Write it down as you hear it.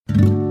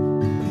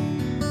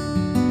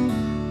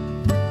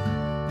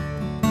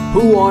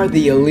Who are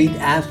the elite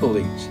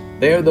athletes?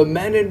 They are the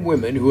men and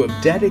women who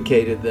have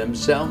dedicated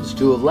themselves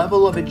to a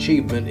level of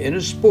achievement in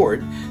a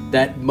sport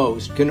that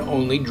most can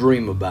only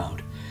dream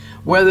about.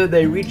 Whether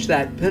they reach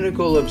that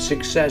pinnacle of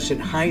success in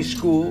high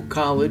school,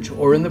 college,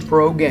 or in the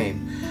pro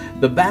game,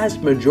 the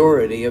vast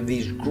majority of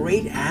these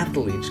great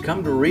athletes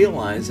come to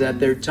realize that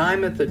their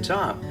time at the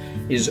top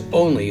is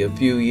only a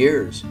few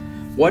years.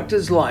 What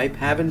does life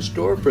have in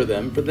store for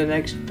them for the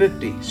next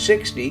 50,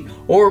 60,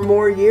 or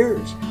more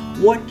years?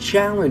 What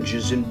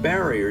challenges and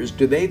barriers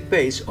do they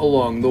face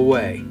along the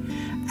way?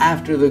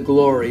 After the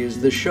Glory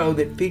is the show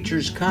that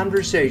features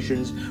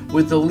conversations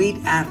with elite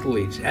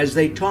athletes as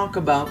they talk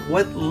about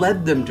what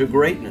led them to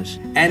greatness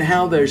and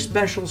how their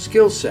special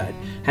skill set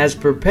has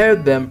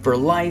prepared them for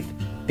life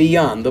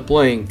beyond the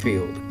playing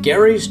field.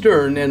 Gary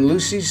Stern and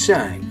Lucy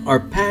Tsang are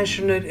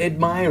passionate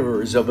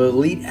admirers of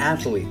elite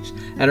athletes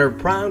and are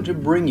proud to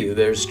bring you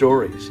their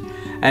stories.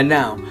 And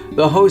now,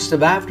 the host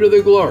of After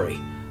the Glory,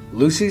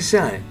 Lucy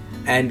Tsang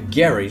and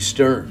Gary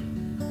Stern.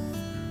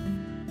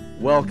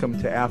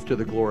 Welcome to After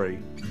the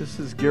Glory. This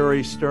is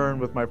Gary Stern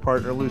with my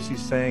partner Lucy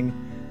Tsang,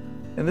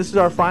 and this is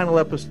our final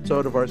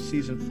episode of our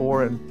season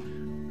 4,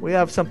 and we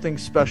have something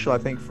special, I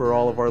think, for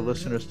all of our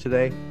listeners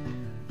today.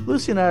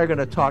 Lucy and I are going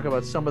to talk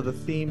about some of the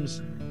themes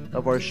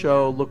of our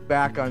show, look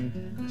back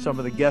on some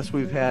of the guests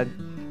we've had,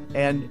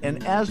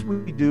 and as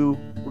we do,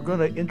 we're going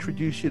to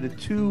introduce you to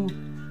two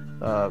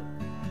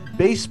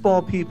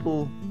baseball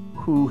people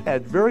who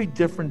had very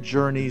different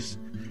journeys.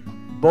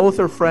 Both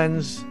are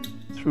friends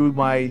through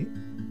my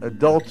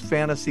adult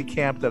fantasy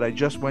camp that I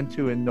just went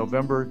to in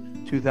November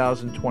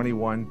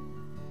 2021.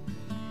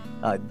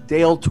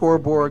 Dale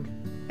Torborg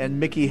and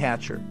Mickey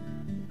Hatcher.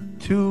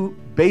 Two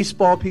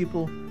baseball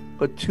people,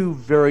 but two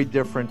very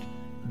different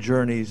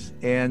journeys.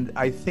 And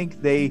I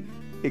think they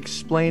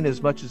explain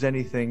as much as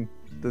anything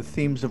the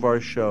themes of our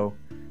show.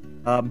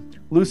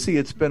 Lucy,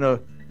 it's been an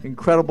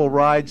incredible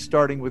ride,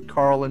 starting with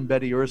Carl and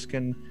Betty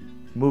Erskine,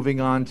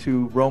 moving on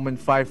to Roman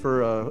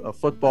Pfeiffer, a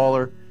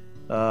footballer,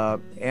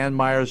 Ann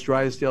Myers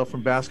Drysdale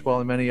from basketball,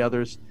 and many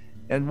others.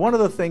 And one of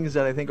the things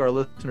that I think our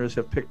listeners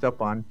have picked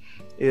up on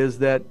is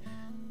that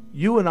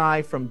you and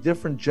I, from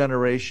different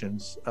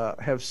generations,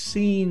 have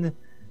seen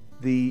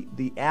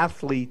the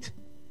athlete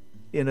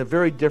in a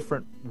very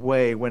different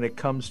way when it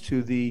comes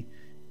to the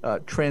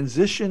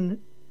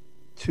transition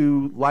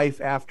to life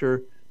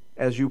after,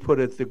 as you put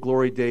it, the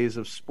glory days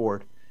of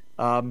sport.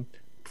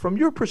 From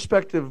your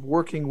perspective,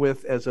 working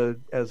with as a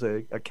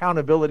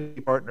accountability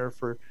partner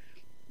for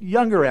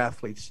younger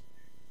athletes,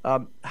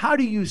 how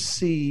do you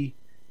see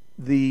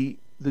the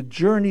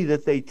journey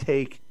that they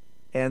take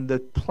and the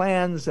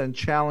plans and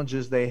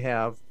challenges they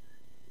have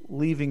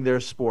leaving their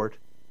sport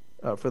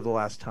for the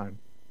last time?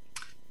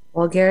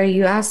 Well, Gary,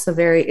 you asked a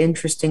very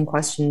interesting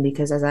question,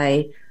 because as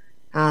I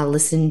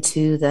listened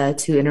to the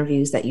two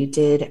interviews that you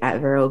did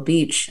at Vero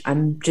Beach,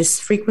 I'm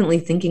just frequently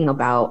thinking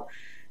about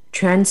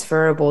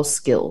transferable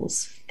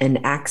skills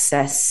and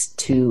access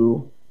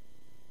to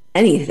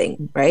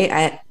anything,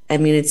 right? I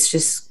mean, it's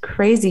just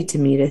crazy to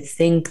me to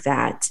think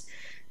that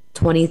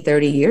 20,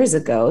 30 years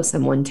ago,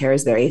 someone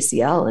tears their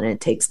ACL and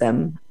it takes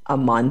them a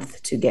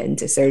month to get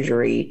into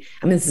surgery.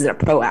 I mean, this is a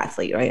pro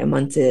athlete, right? A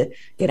month to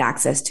get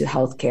access to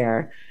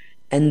healthcare.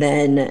 And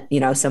then,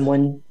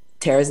 someone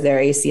tears their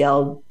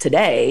ACL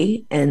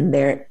today and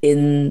they're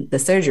in the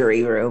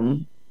surgery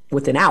room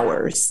within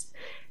hours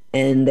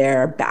and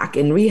they're back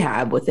in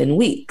rehab within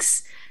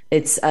weeks.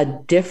 It's a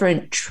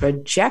different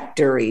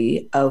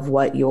trajectory of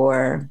what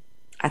your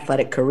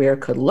athletic career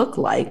could look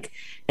like.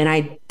 And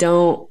I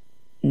don't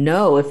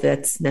know if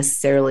that's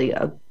necessarily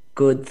a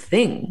good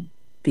thing,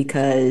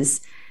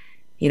 because,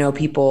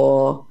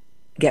 people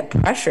get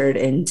pressured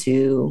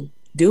into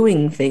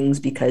doing things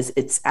because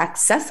it's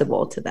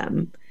accessible to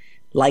them,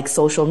 like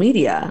social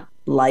media,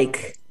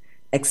 like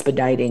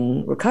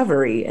expediting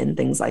recovery and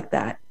things like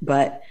that.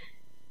 But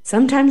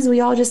sometimes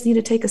we all just need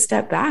to take a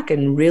step back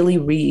and really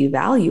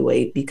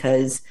reevaluate,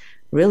 because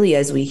really,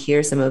 as we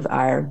hear some of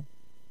our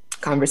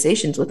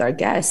conversations with our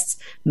guests,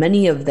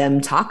 many of them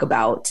talk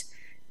about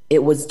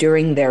it was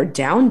during their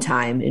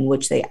downtime in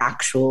which they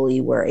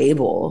actually were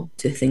able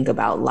to think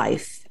about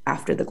life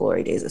after the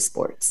glory days of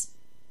sports.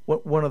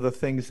 One of the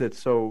things that's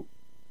so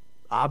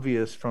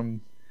obvious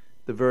from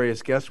the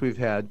various guests we've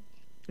had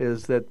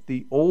is that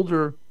the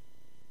older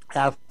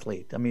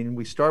athlete, I mean,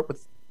 we start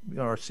with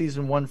our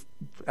season 1,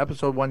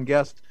 episode 1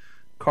 guest,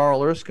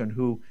 Carl Erskine,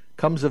 who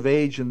comes of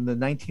age in the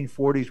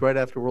 1940s, right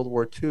after World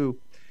War II.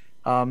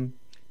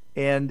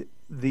 And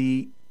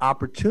the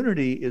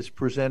opportunity is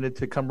presented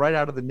to come right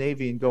out of the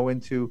Navy and go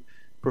into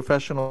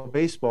professional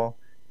baseball.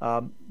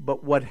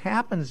 But what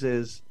happens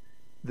is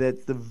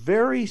that the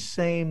very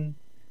same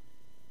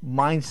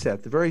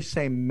mindset, the very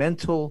same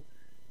mental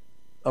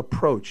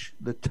approach,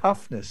 the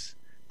toughness,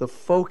 the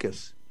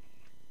focus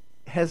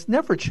has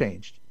never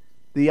changed.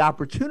 The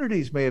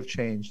opportunities may have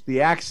changed.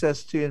 The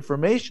access to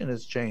information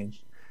has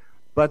changed.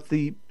 But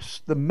the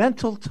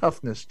mental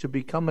toughness to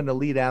become an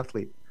elite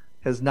athlete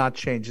has not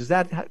changed. Is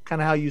that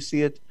kind of how you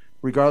see it,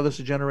 regardless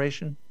of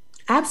generation?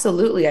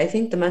 Absolutely. I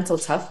think the mental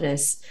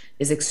toughness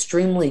is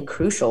extremely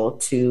crucial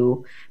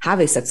to have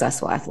a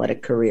successful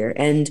athletic career.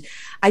 And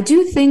I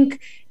do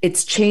think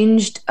it's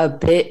changed a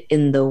bit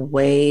in the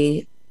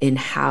way in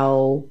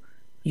how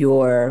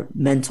your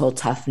mental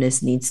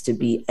toughness needs to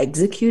be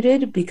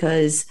executed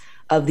because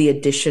of the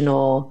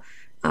additional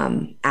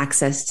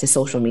access to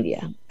social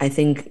media. I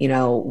think,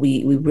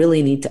 we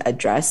really need to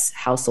address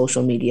how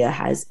social media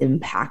has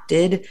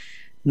impacted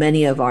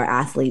many of our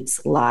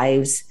athletes'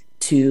 lives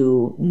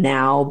to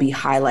now be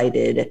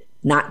highlighted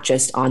not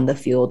just on the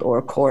field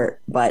or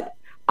court, but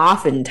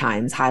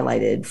oftentimes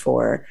highlighted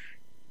for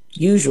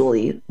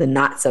usually the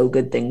not so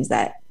good things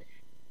that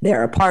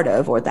they're a part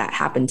of or that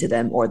happen to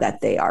them or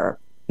that they are,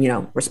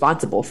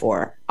 responsible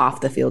for off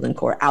the field and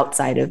court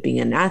outside of being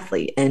an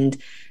athlete. And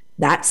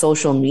that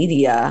social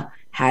media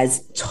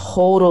has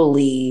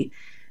totally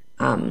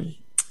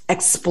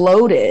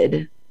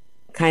exploded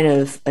kind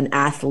of an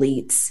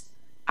athlete's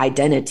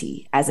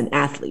identity as an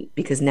athlete,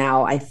 because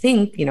now I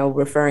think,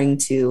 referring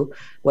to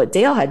what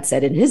Dale had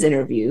said in his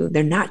interview,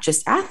 they're not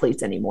just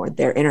athletes anymore,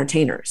 they're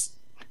entertainers.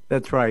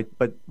 That's right.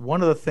 But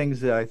one of the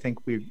things that I think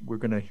we're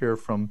going to hear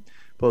from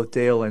both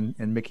Dale and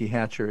Mickey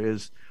Hatcher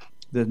is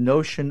the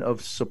notion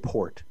of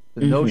support,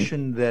 the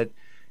notion that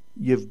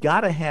you've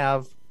got to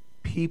have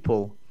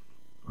people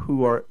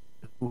who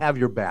have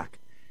your back.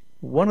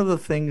 One of the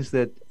things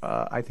that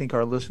I think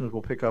our listeners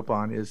will pick up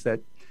on is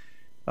that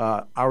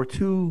our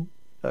two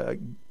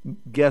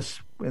guests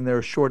in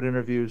their short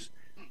interviews,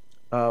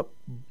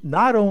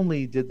 not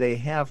only did they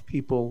have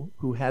people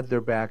who had their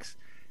backs,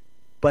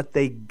 but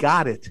they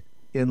got it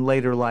in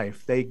later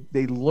life. They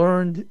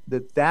learned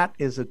that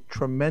is a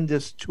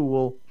tremendous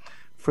tool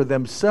for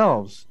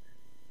themselves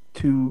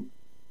to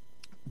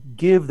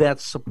give that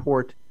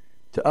support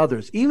to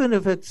others, even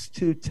if it's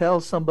to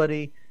tell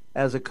somebody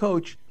as a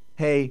coach,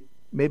 hey,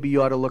 maybe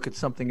you ought to look at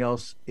something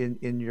else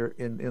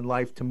in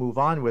life to move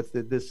on with.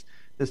 That this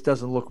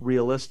doesn't look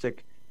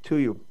realistic to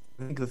you.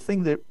 I think the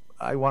thing that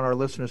I want our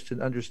listeners to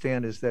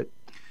understand is that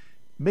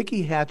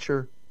Mickey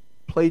Hatcher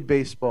played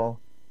baseball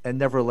and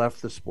never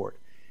left the sport.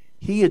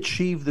 He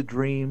achieved the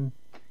dream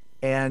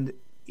and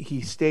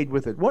he stayed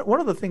with it. One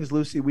of the things,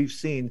 Lucy, we've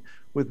seen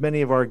with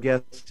many of our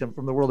guests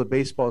from the world of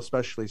baseball,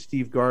 especially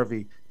Steve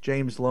Garvey,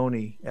 James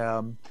Loney,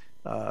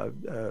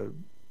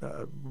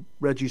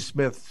 Reggie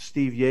Smith,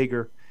 Steve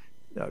Yeager,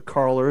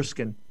 Carl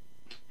Erskine,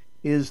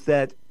 is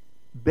that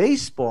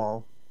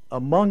baseball,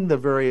 among the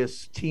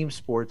various team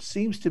sports,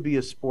 seems to be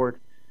a sport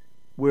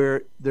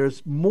where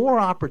there's more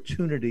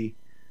opportunity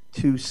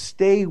to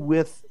stay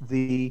with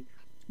the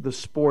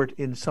sport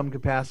in some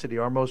capacity.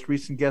 Our most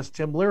recent guest,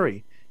 Tim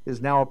Leary, is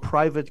now a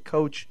private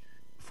coach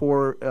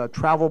for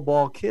travel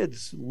ball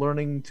kids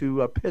learning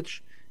to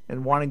pitch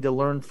and wanting to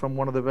learn from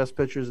one of the best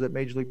pitchers that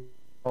Major League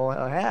Baseball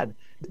had.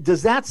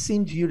 Does that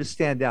seem to you to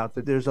stand out,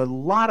 that there's a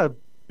lot of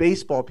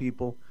baseball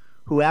people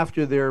who,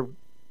 after their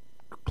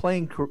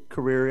playing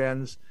career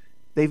ends,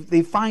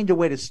 they find a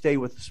way to stay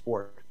with the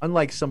sport,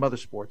 unlike some other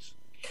sports?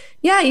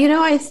 Yeah,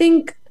 I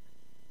think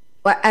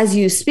as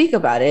you speak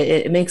about it,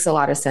 it makes a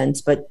lot of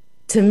sense. But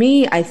to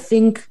me, I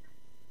think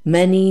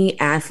many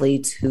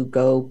athletes who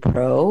go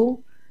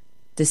pro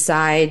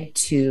decide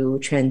to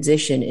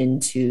transition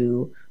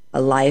into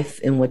a life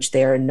in which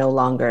they are no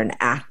longer an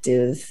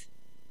active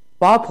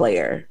ball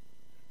player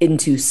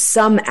into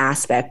some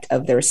aspect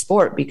of their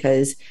sport,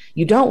 because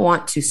you don't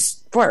want to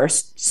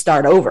first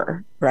start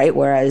over, right?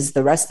 Whereas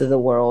the rest of the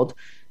world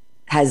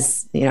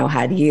has,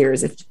 had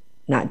years, if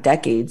not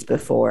decades,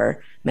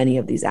 before many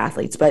of these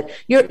athletes. But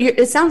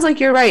it sounds like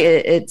you're right.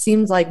 It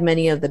seems like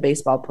many of the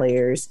baseball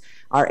players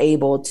are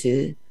able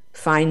to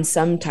find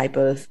some type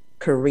of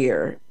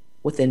career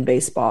within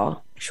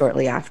baseball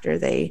shortly after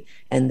they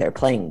end their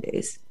playing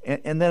days.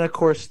 And then, of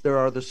course, there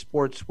are the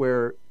sports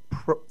where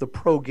the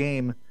pro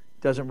game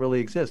doesn't really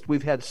exist.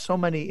 We've had so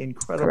many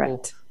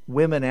incredible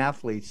women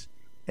athletes,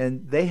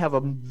 and they have a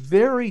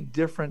very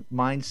different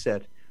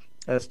mindset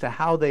as to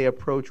how they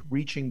approach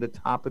reaching the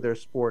top of their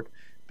sport,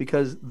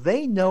 because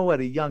they know at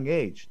a young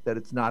age that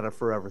it's not a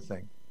forever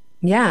thing.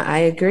 Yeah, I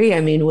agree.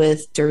 I mean,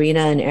 with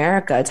Dorina and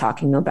Erica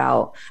talking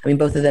about,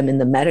 both of them in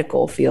the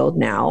medical field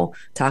now,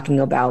 talking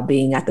about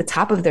being at the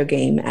top of their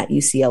game at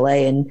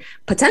UCLA and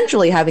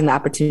potentially having the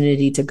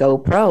opportunity to go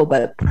pro,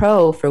 but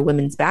pro for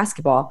women's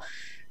basketball,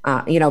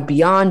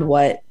 beyond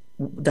what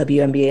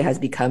WNBA has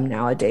become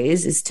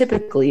nowadays, is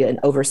typically an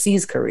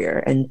overseas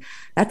career. And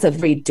that's a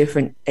very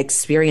different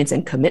experience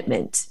and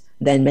commitment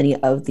than many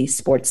of the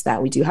sports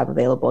that we do have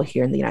available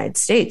here in the United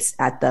States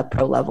at the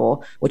pro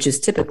level, which is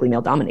typically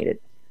male dominated.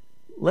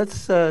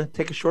 Let's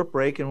take a short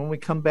break, and when we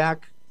come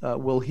back,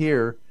 we'll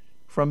hear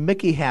from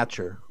Mickey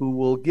Hatcher, who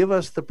will give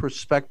us the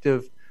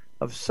perspective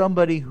of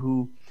somebody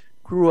who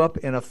grew up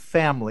in a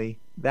family.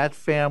 That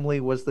family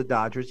was the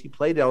Dodgers. He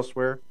played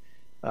elsewhere,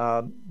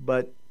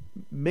 but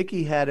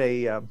Mickey had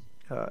a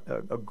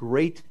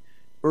great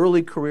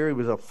early career. He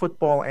was a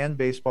football and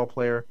baseball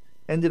player,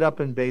 ended up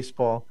in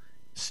baseball,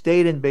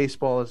 stayed in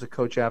baseball as a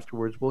coach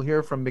afterwards. We'll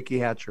hear from Mickey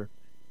Hatcher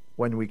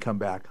when we come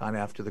back on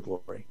After the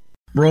Glory.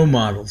 Role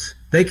models.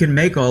 They can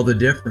make all the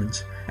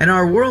difference. In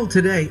our world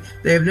today,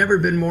 they have never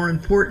been more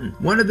important.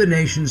 One of the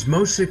nation's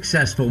most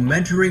successful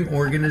mentoring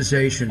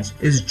organizations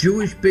is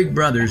Jewish Big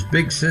Brothers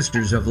Big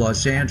Sisters of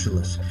Los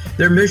Angeles.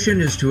 Their mission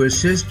is to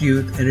assist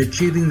youth in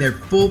achieving their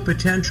full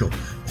potential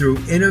through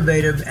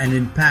innovative and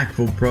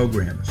impactful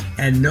programs.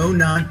 And no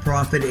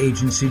nonprofit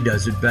agency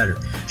does it better.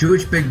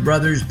 Jewish Big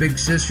Brothers Big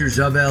Sisters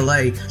of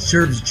LA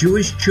serves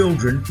Jewish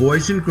children,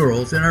 boys and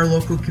girls in our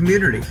local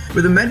community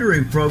with a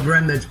mentoring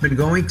program that's been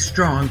going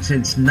strong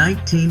since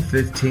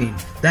 1915.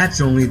 That's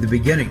only the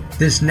beginning.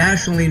 This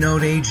nationally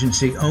known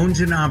agency owns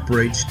and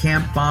operates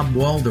Camp Bob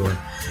Waldorf.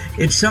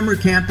 Its summer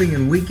camping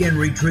and weekend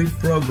retreat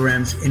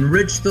programs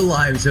enrich the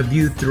lives of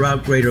youth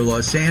throughout Greater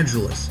Los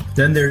Angeles.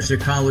 Then there's a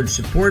college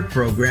support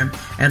program,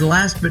 and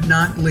last but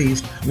not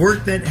least,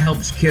 work that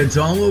helps kids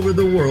all over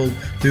the world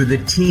through the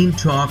Teen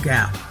Talk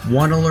app.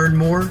 Want to learn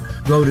more?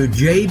 Go to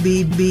jbbbsla.org.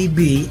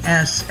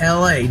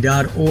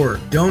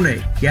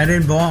 Donate. Get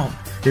involved.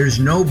 There's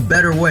no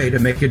better way to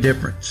make a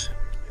difference.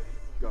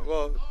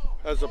 Well,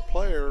 as a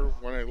player,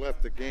 when I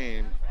left the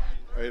game,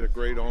 I had a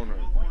great owner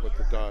with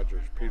the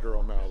Dodgers, Peter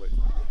O'Malley.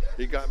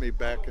 He got me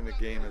back in the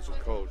game as a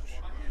coach.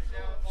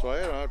 So I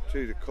had an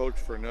opportunity to coach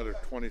for another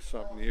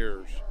 20-something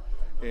years,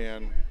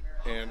 and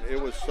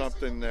it was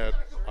something that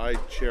I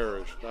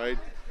cherished. I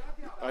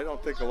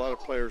don't think a lot of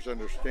players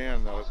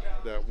understand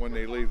that when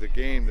they leave the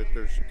game that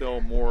there's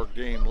still more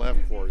game left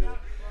for you.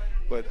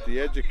 But the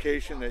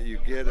education that you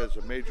get as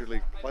a major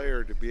league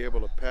player to be able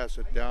to pass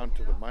it down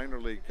to the minor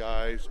league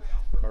guys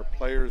or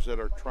players that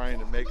are trying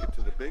to make it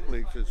to the big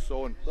leagues is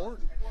so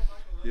important.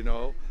 You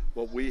know,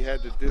 what we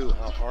had to do,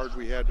 how hard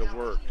we had to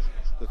work,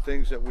 the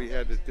things that we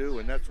had to do,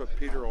 and that's what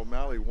Peter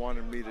O'Malley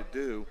wanted me to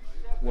do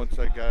once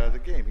I got out of the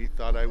game. He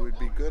thought I would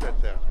be good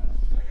at that.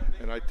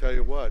 And I tell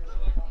you what,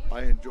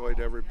 I enjoyed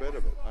every bit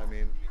of it. I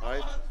mean,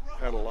 I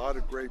had a lot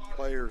of great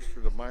players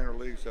for the minor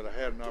leagues that I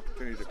had an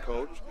opportunity to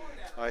coach.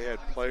 I had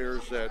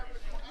players that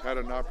had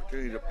an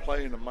opportunity to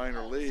play in the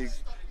minor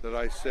leagues that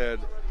I said,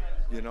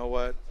 you know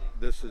what,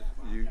 this is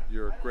you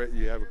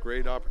have a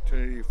great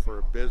opportunity for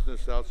a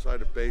business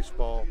outside of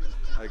baseball.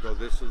 I go,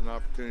 this is an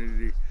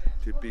opportunity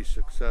to be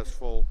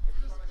successful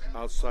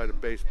outside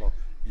of baseball.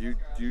 You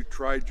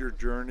tried your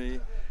journey,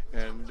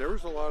 and there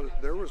was a lot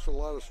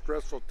of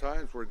stressful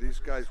times where these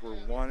guys were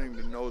wanting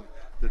to know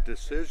the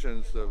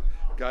decisions of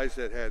guys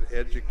that had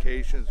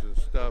educations and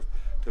stuff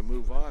to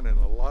move on, and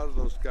a lot of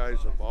those guys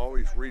have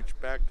always reached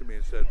back to me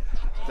and said,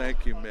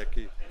 thank you,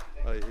 Mickey.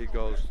 He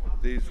goes,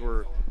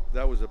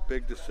 that was a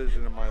big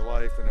decision in my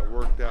life, and it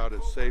worked out.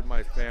 It saved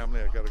my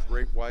family. I got a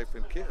great wife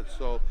and kids.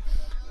 So,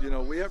 you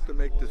know, we have to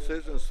make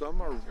decisions.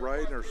 Some are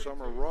right or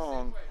some are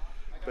wrong,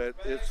 but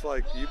it's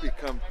like you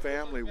become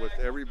family with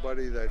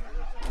everybody that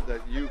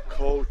you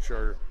coach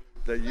or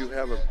that you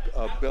have a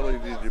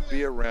ability to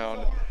be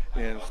around,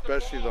 and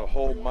especially the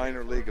whole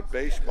minor league of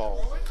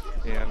baseball.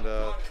 And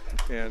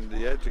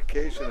the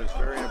education is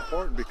very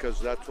important because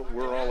that's what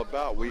we're all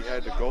about. We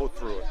had to go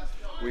through it.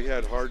 We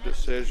had hard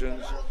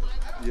decisions,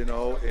 you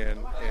know, and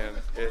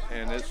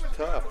it's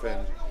tough.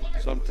 And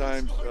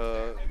sometimes,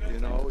 you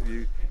know,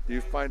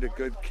 you find a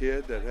good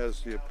kid that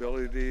has the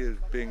ability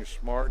of being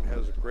smart and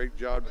has a great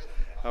job,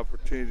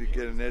 opportunity to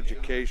get an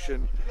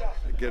education,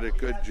 get a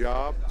good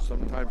job.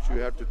 Sometimes you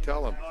have to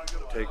tell them,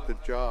 take the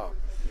job.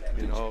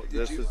 You know,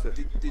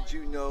 Did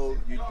you know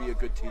you'd be a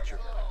good teacher?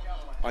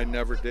 I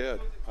never did.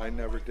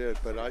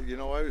 But I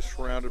was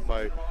surrounded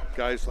by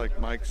guys like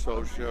Mike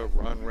Scioscia,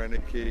 Ron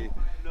Renicky,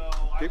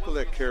 people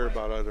that care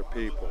about other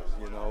people.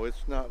 You know,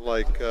 it's not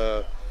like,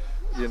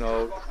 you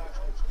know,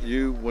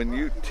 when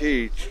you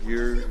teach,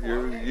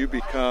 you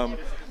become,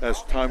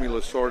 as Tommy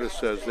Lasorda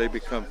says, they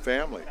become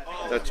family.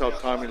 That's how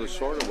Tommy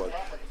Lasorda was.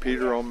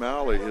 Peter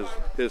O'Malley,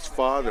 his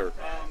father,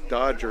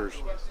 Dodgers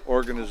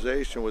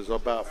organization was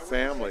about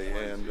family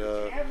and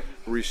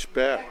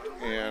respect,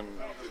 and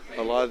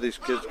a lot of these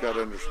kids got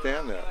to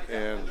understand that.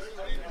 And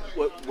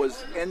what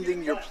was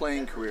ending your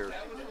playing career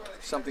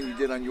something you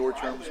did on your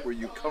terms? Were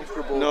you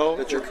comfortable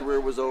that your career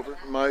was over?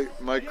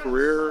 My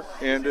career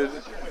ended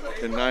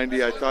in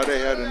 90. I thought I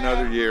had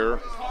another year,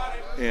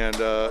 and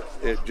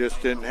it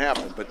just didn't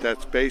happen. But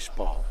that's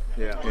baseball.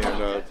 Yeah.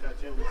 And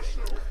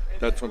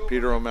that's when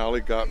Peter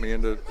O'Malley got me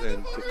into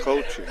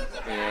coaching,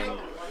 and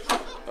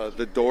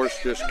the doors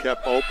just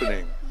kept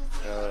opening.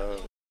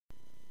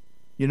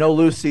 You know,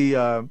 Lucy,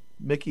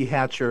 Mickey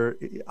Hatcher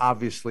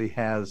obviously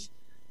has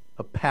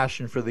a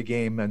passion for the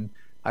game, and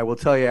I will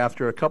tell you,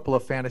 after a couple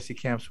of fantasy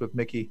camps with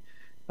Mickey,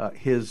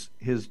 his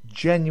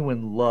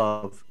genuine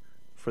love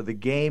for the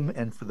game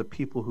and for the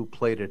people who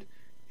played it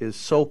is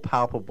so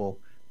palpable,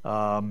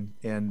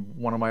 and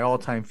one of my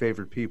all-time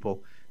favorite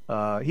people.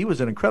 He was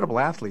an incredible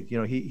athlete. You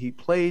know, he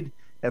played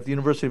at the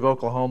University of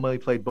Oklahoma. He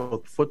played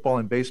both football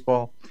and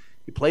baseball.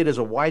 He played as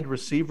a wide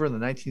receiver in the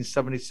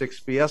 1976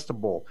 Fiesta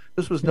Bowl.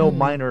 This was no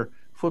minor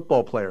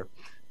football player,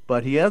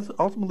 but he has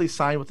ultimately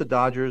signed with the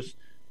Dodgers,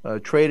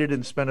 traded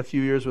and spent a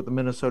few years with the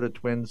Minnesota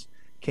Twins,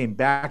 came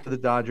back to the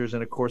Dodgers,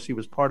 and of course he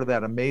was part of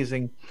that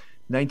amazing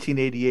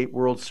 1988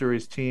 World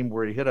Series team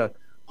where he hit a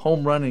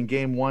home run in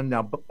game one.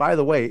 Now, by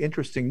the way,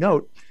 interesting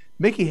note,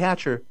 Mickey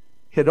Hatcher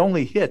had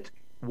only hit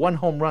one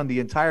home run the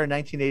entire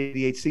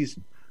 1988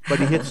 season, but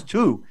he hits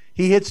two.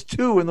 He hits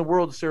two in the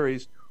World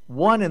Series,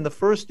 one in the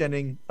first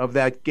inning of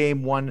that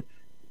game one.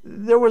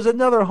 There was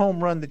another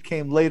home run that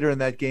came later in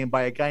that game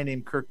by a guy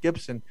named Kirk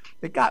Gibson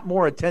that got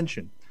more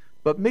attention.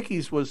 But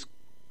Mickey's was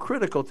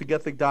critical to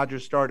get the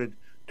Dodgers started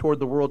toward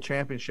the World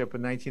Championship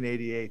in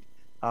 1988.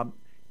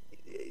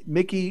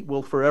 Mickey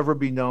will forever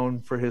be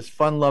known for his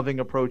fun-loving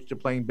approach to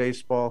playing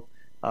baseball,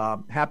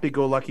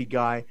 happy-go-lucky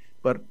guy,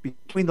 but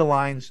between the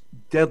lines,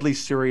 deadly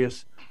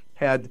serious,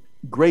 had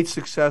great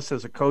success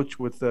as a coach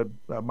with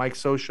Mike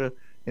Scioscia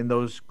in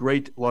those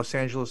great Los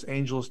Angeles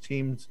Angels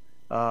teams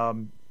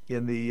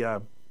in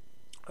the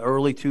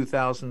early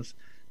 2000s.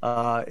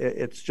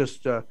 It's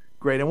just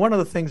great. And one of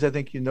the things I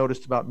think you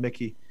noticed about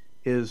Mickey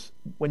is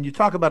when you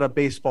talk about a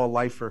baseball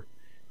lifer,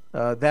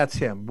 that's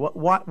him.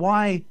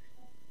 Why?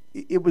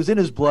 It was in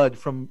his blood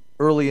from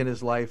early in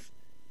his life,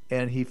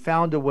 and he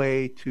found a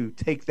way to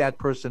take that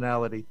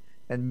personality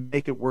and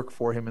make it work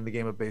for him in the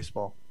game of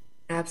baseball.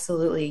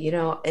 Absolutely. You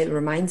know, it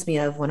reminds me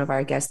of one of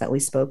our guests that we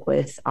spoke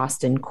with,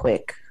 Austin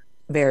Quick,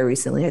 very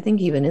recently, I think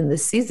even in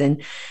this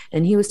season.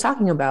 And he was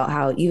talking about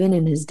how even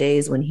in his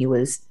days when he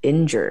was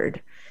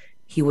injured,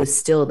 he was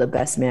still the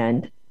best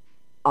man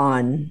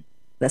on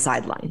the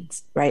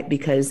sidelines, right?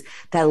 Because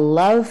that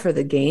love for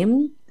the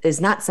game is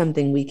not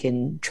something we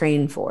can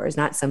train for. It's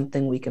not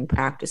something we can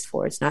practice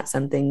for. It's not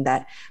something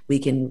that we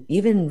can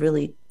even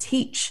really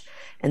teach.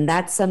 And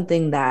that's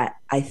something that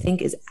I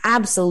think is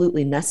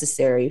absolutely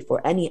necessary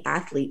for any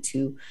athlete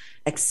to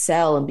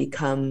excel and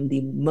become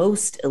the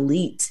most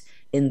elite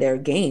in their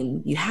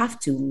game. You have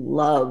to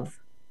love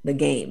the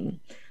game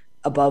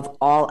above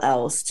all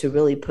else to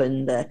really put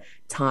in the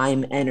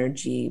time,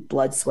 energy,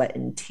 blood, sweat,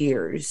 and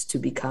tears to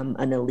become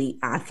an elite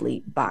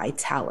athlete by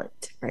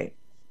talent, right?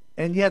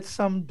 And yet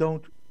some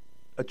don't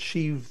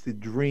achieve the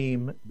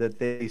dream that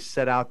they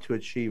set out to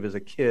achieve as a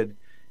kid,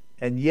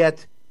 and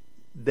yet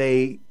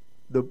the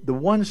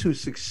ones who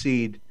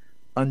succeed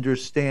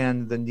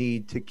understand the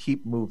need to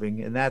keep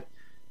moving, and that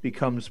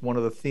becomes one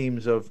of the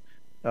themes of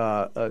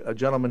a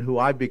gentleman who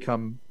I've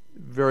become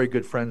very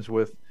good friends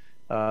with,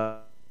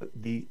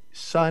 the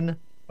son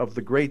of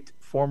the great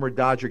former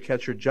Dodger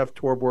catcher Jeff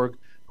Torborg,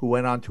 who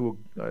went on to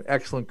an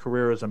excellent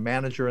career as a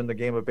manager in the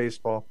game of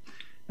baseball,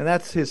 and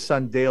that's his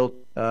son Dale.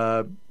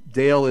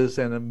 Dale is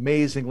an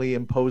amazingly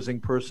imposing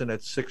person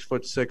at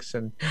 6'6"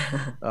 and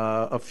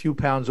a few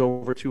pounds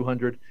over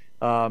 200.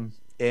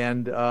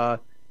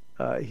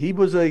 He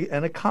was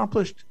an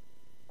accomplished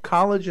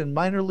college and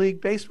minor league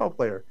baseball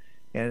player.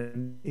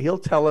 And he'll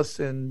tell us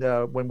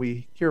when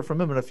we hear from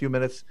him in a few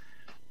minutes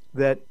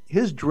that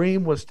his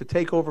dream was to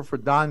take over for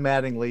Don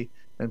Mattingly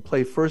and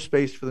play first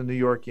base for the New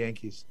York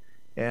Yankees.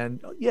 And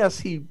yes,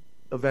 he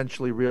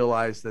eventually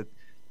realized that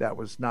that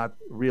was not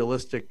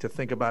realistic to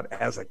think about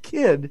as a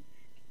kid.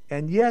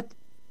 And yet,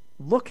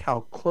 look how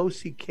close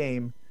he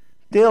came.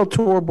 Dale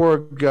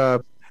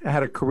Torborg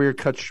had a career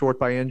cut short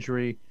by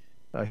injury,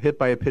 hit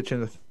by a pitch in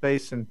the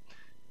face, and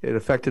it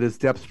affected his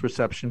depth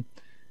perception.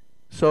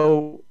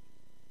 So,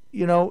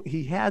 you know,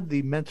 he had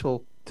the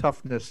mental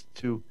toughness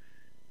to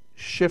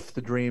shift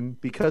the dream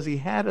because he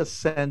had a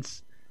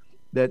sense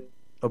that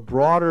a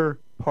broader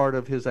part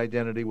of his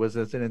identity was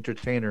as an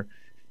entertainer.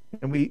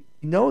 And we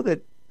know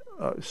that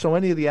so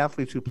many of the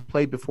athletes who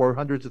played before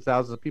hundreds of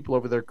thousands of people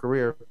over their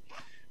career,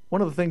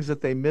 one of the things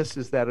that they miss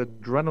is that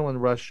adrenaline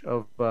rush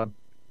of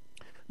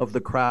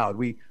the crowd.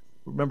 We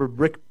remember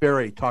Rick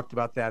Barry talked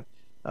about that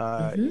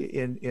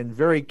in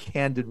very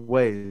candid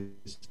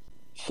ways.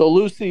 So,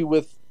 Lucy,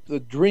 with the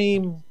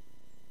dream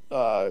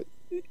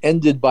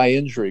ended by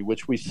injury,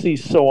 which we see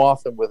so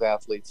often with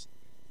athletes,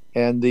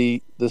 and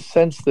the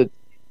sense that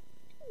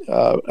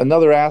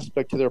another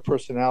aspect to their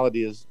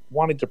personality is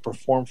wanting to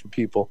perform for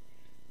people.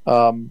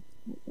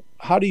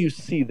 How do you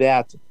see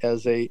that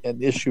as an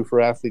issue for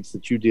athletes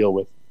that you deal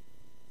with?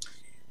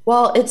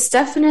 Well, it's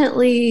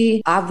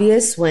definitely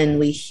obvious when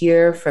we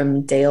hear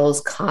from Dale's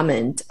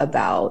comment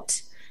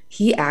about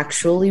he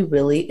actually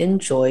really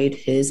enjoyed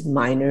his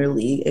minor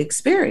league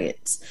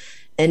experience.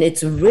 And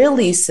it's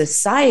really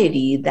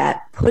society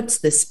that puts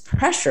this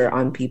pressure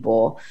on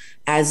people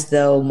as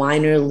though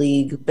minor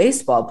league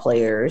baseball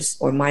players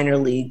or minor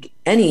league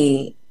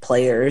any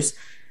players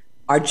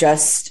are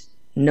just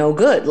no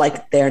good,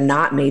 like they're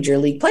not major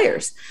league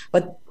players.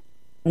 But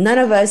none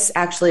of us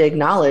actually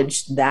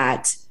acknowledge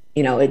that,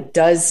 you know, it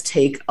does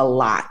take a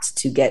lot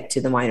to get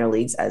to the minor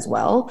leagues as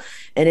well.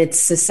 And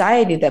it's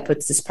society that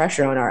puts this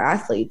pressure on our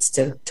athletes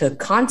to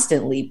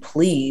constantly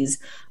please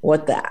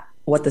what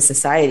the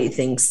society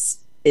thinks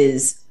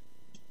is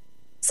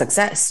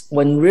success,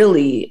 when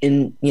really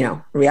in, you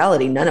know,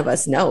 reality, none of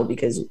us know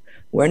because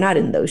we're not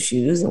in those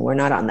shoes and we're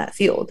not on that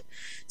field.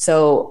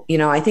 So, you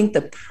know, I think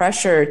the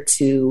pressure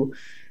to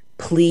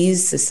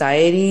please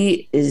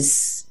society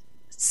is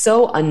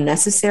so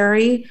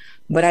unnecessary,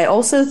 but I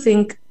also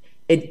think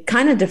it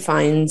kind of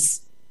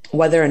defines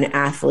whether an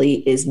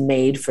athlete is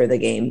made for the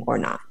game or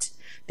not.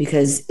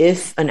 Because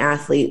if an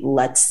athlete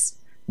lets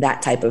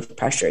that type of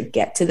pressure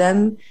get to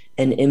them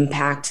and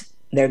impact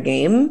their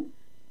game,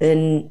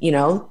 then,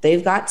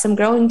 they've got some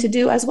growing to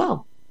do as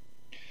well.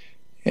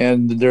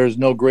 And there's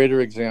no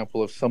greater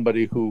example of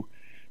somebody who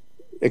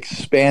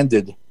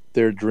expanded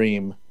their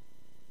dream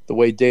the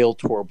way Dale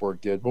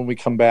Torborg did. When we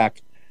come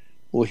back,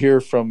 we'll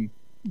hear from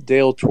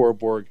Dale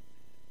Torborg,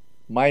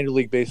 minor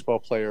league baseball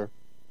player,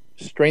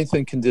 strength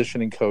and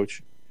conditioning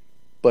coach,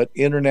 but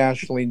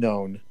internationally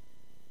known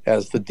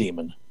as the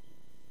Demon,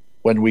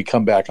 when we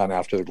come back on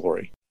After the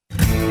Glory.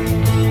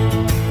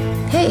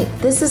 Hey,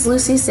 this is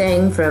Lucy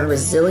Sang from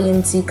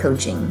Resiliency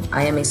Coaching.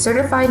 I am a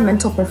certified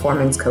mental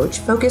performance coach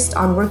focused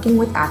on working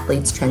with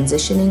athletes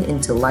transitioning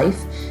into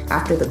life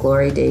after the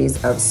glory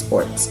days of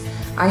sports.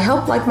 I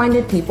help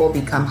like-minded people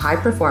become high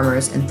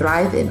performers and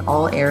thrive in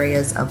all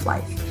areas of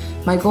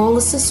life. My goal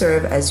is to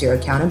serve as your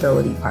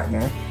accountability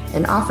partner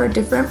and offer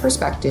different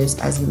perspectives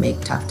as you make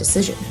tough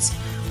decisions.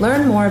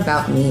 Learn more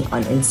about me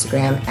on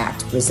Instagram at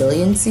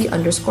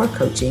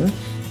resiliency_coaching,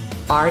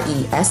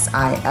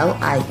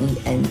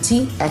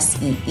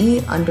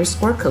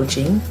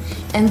 RESILIENTSEE_coaching,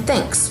 and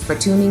thanks for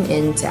tuning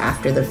in to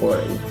After the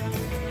Glory.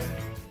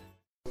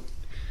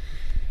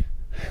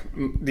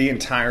 The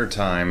entire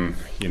time,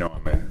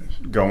 I'm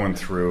going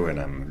through and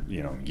I'm,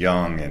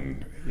 young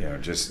and,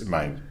 just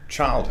my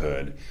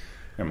childhood,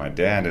 and my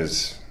dad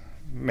is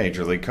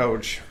major league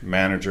coach,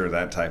 manager,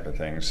 that type of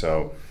thing.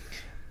 So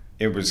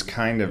it was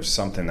kind of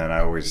something that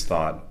I always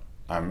thought,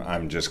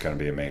 I'm just going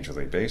to be a major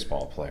league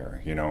baseball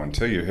player,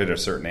 until you hit a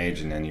certain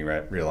age, and then you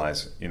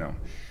realize,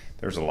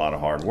 there's a lot of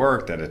hard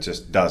work that it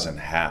just doesn't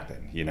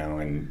happen,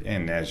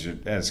 and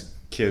as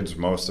kids,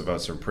 most of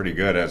us are pretty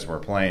good as we're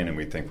playing, and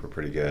we think we're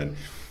pretty good.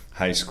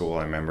 High school,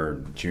 I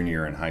remember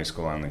junior in high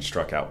school, I only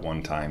struck out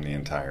one time the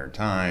entire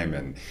time,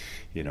 and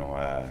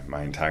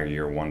my entire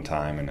year one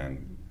time, and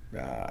then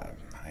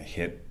I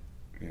hit,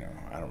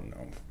 I don't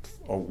know,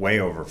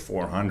 way over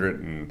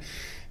 400 and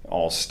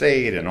all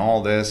state and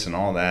all this and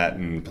all that,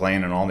 and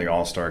playing in all the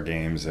all-star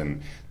games,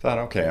 and thought,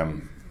 okay,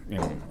 I'm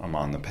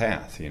on the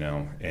path,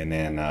 and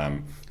then I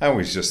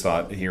always just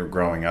thought, here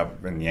growing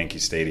up in Yankee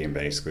Stadium,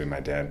 basically, my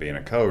dad being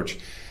a coach,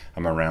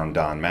 I'm around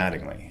Don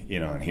Mattingly,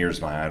 and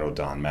here's my idol,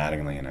 Don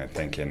Mattingly, and I'm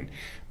thinking,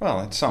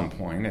 well, at some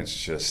point,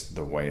 it's just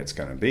the way it's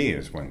going to be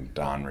is when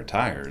Don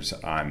retires,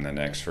 I'm the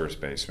next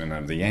first baseman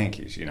of the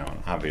Yankees,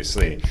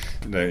 obviously,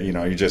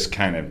 you just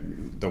kind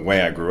of, the way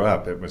I grew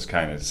up, it was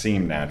kind of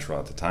seemed natural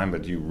at the time,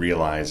 but you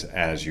realize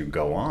as you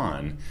go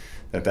on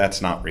that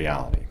that's not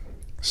reality.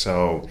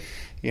 So,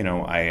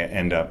 I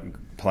end up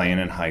playing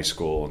in high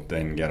school,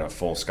 then get a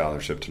full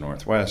scholarship to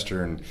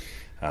Northwestern,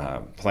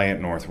 play at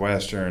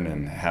Northwestern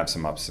and have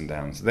some ups and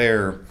downs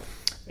there,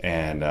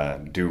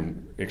 and do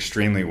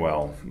extremely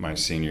well my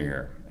senior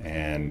year.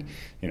 And,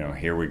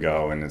 here we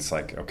go, and it's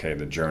like, okay,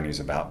 the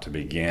journey's about to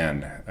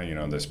begin,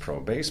 this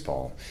pro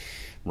baseball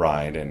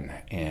ride.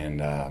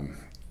 And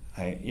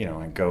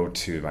I go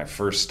to, my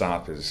first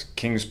stop is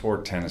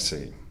Kingsport,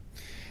 Tennessee.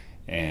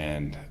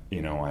 And,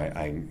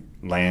 I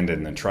land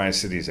in the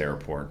Tri-Cities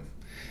airport,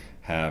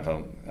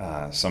 have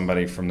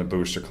somebody from the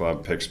Booster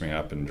Club picks me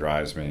up and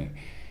drives me,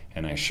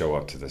 and I show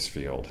up to this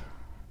field.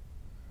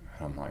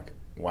 I'm like,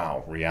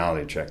 wow,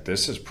 reality check.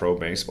 This is pro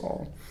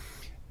baseball.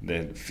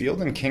 The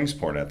field in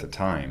Kingsport at the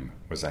time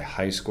was a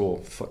high school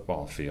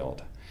football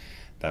field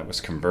that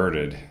was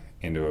converted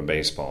into a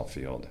baseball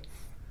field.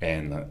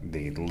 And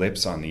the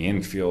lips on the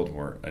infield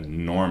were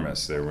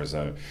enormous. There was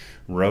a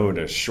road,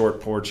 a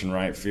short porch in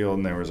right field,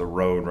 and there was a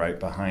road right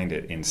behind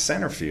it. In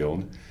center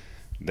field,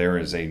 there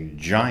is a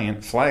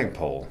giant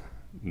flagpole,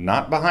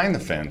 not behind the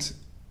fence,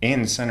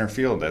 in center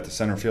field, that the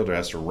center fielder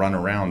has to run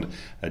around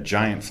a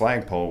giant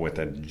flagpole with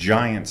a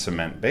giant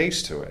cement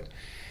base to it.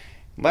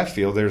 Left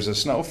field, there's a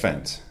snow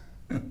fence.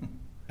 And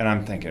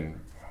I'm thinking,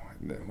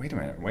 wait a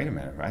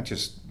minute. I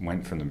just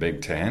went from the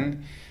Big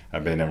Ten.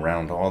 I've been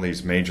around all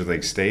these major league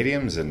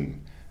stadiums,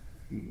 and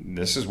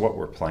this is what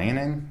we're playing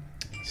in.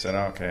 I said,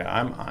 okay,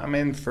 I'm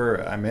in for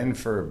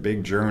a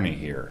big journey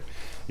here,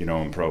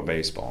 in pro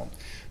baseball.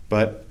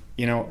 But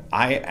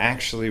I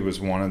actually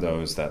was one of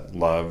those that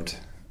loved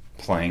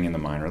playing in the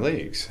minor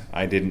leagues.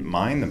 I didn't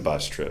mind the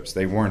bus trips.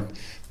 They weren't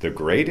the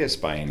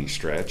greatest by any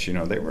stretch.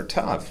 They were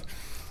tough.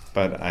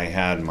 But I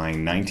had my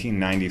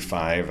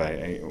 1995.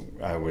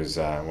 I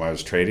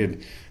was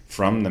traded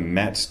from the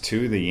Mets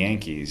to the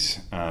Yankees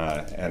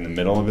in the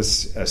middle of a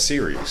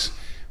series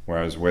where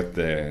I was with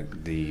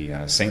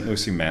the St.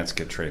 Lucie Mets,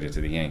 get traded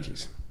to the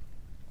Yankees.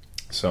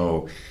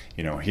 So,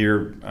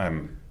 here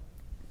I'm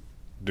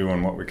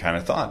doing what we kind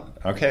of thought.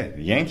 Okay,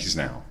 the Yankees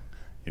now.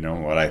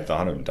 What I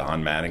thought of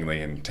Don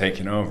Mattingly and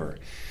taking over.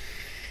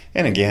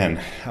 And again,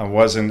 I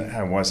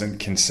wasn't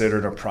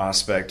considered a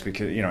prospect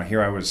because,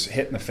 here I was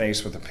hit in the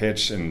face with a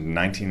pitch in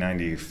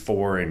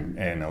 1994 in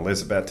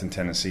Elizabethton,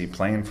 Tennessee,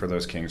 playing for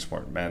those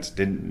Kingsport Mets.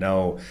 Didn't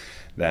know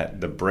that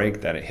the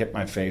break that it hit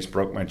my face,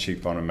 broke my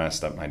cheekbone, and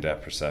messed up my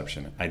depth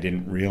perception. I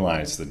didn't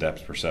realize the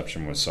depth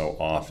perception was so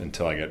off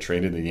until I got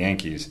traded to the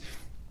Yankees.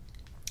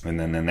 And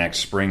then the next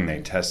spring, they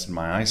tested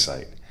my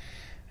eyesight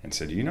and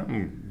said,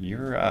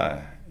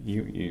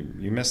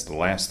 you missed the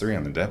last 3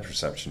 on the depth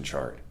perception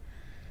chart.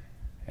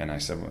 And I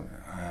said,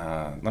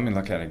 well, let me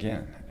look at it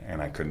again.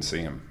 And I couldn't see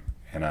him.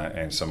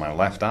 And so my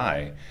left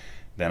eye,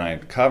 then I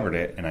covered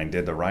it and I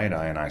did the right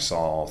eye and I saw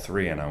all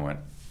 3 and I went,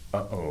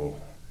 uh-oh,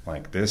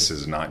 like this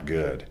is not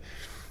good.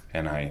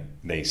 And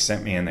they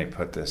sent me in, they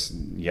put this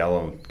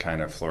yellow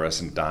kind of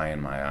fluorescent dye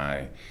in my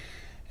eye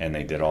and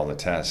they did all the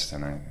tests.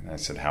 And I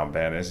said, how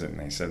bad is it? And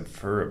they said,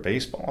 for a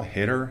baseball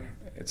hitter,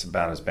 it's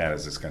about as bad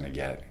as it's going to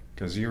get.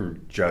 Because you're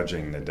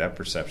judging the depth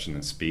perception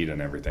and speed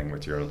and everything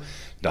with your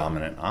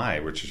dominant eye,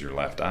 which is your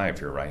left eye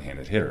if you're a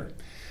right-handed hitter.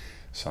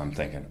 So I'm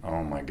thinking,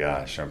 oh my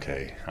gosh,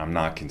 okay, I'm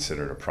not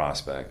considered a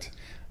prospect.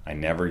 I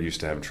never used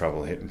to have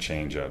trouble hitting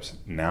changeups.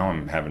 Now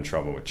I'm having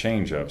trouble with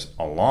changeups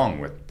along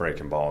with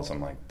breaking balls. I'm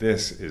like,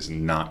 this is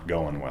not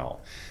going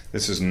well.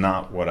 This is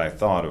not what I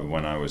thought of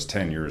when I was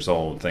 10 years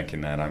old,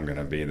 thinking that I'm going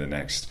to be the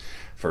next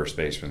first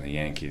baseman of the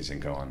Yankees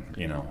and going,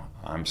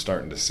 I'm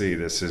starting to see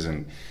this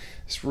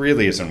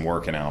really isn't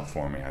working out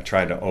for me. I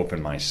tried to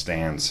open my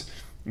stance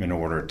in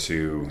order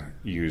to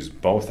use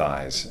both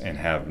eyes and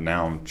have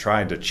now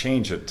tried to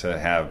change it to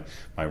have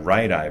my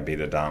right eye be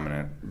the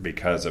dominant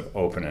because of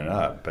opening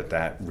up, but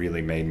that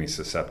really made me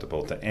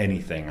susceptible to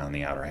anything on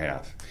the outer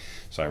half.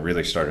 So I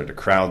really started to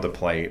crowd the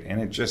plate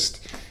and it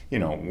just,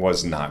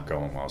 was not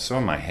going well. So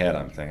in my head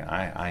I'm thinking,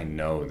 I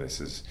know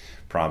this is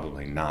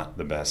probably not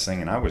the best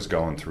thing. And I was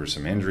going through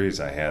some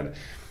injuries. I had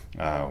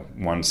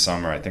one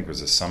summer, I think it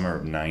was the summer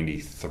of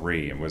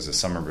 '93. It was the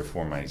summer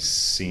before my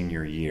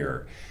senior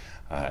year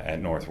at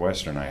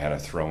Northwestern. I had a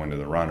throw into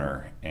the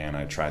runner, and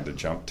I tried to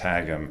jump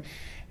tag him,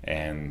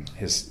 and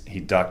he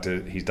ducked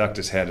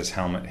his head, his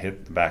helmet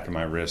hit the back of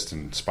my wrist,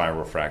 and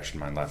spiral fractured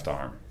my left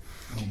arm.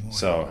 Oh,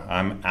 so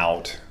I'm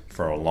out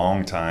for a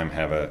long time.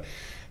 Have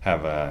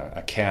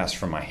a cast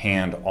from my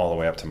hand all the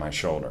way up to my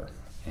shoulder,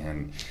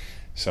 and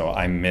so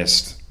I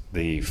missed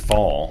the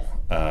fall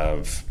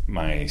of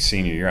my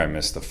senior year. I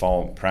missed the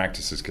fall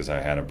practices because I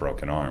had a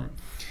broken arm.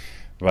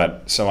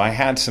 But so I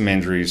had some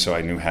injuries, so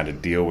I knew how to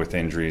deal with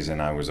injuries,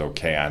 and I was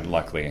okay.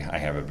 Luckily, I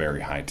have a very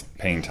high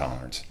pain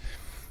tolerance.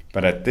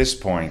 But at this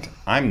point,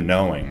 I'm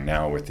knowing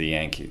now with the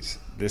Yankees,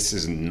 this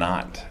is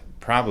not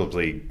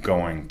probably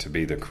going to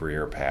be the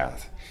career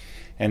path.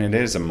 And it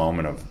is a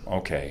moment of,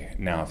 okay,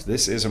 now if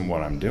this isn't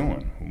what I'm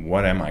doing,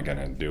 what am I going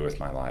to do with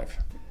my life?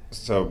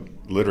 So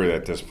literally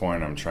at this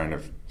point, I'm trying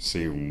to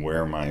see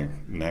where my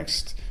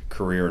next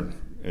career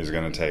is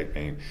going to take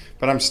me.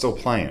 But I'm still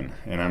playing,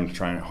 and I'm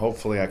trying,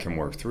 hopefully I can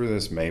work through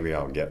this. Maybe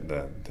I'll get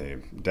the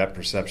depth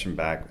perception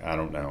back. I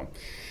don't know.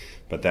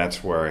 But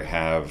that's where I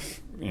have,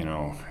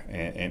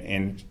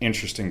 an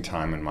interesting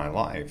time in my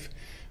life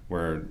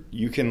where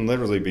you can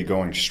literally be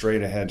going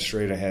straight ahead,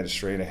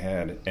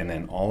 and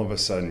then all of a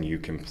sudden you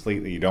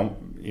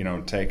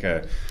don't take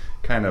a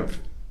kind of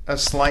a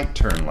slight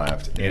turn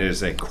left. It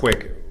is a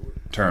quick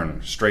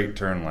turn, straight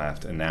turn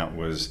left, and that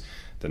was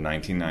the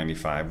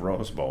 1995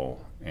 Rose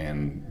Bowl.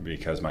 And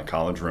because my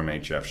college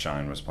roommate Jeff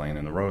Shine was playing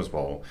in the Rose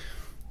Bowl,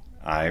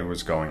 I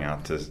was going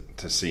out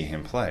to see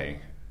him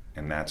play,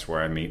 and that's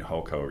where I meet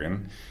Hulk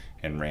Hogan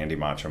and Randy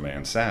Macho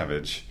Man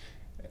Savage.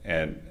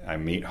 And I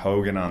meet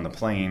Hogan on the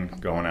plane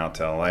going out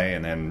to LA,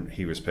 and then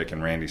he was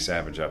picking Randy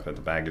Savage up at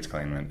the baggage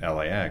claim at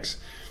LAX.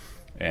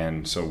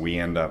 And so we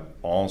end up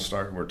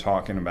we're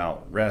talking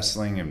about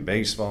wrestling and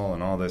baseball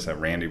and all this. That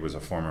Randy was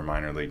a former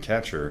minor league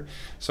catcher.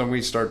 So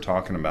we start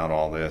talking about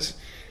all this,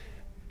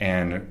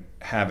 and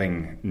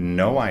having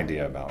no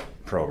idea about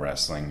pro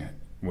wrestling,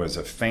 was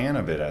a fan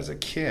of it as a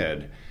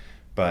kid,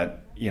 but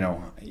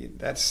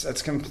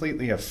that's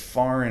completely a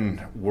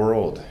foreign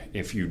world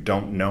if you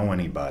don't know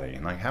anybody.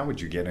 And like, how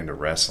would you get into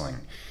wrestling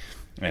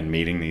and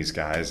meeting these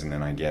guys? And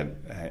then I get,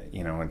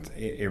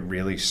 it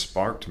really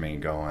sparked me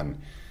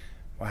going,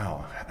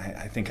 wow,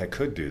 I think I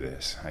could do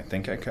this. I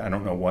think I could. I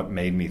don't know what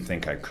made me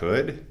think I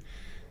could.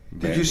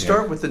 Did you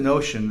start with the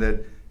notion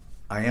that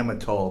I am a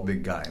tall,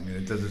 big guy? I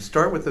mean, does it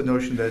start with the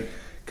notion that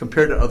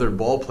compared to other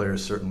ball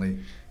players, certainly,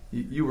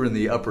 you were in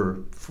the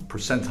upper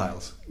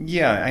percentiles?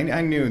 Yeah,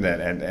 I knew that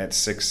at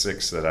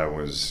 6'6" that I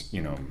was,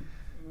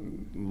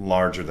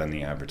 larger than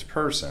the average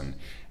person.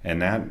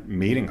 And that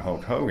meeting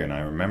Hulk Hogan,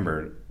 I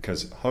remember,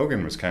 because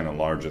Hogan was kind of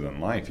larger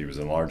than life. He was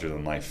a larger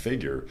than life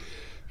figure.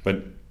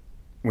 But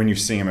when you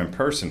see him in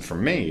person, for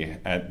me,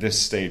 at this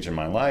stage in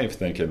my life,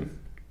 thinking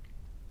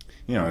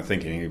he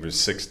was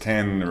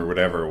 6'10" or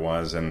whatever it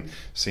was, and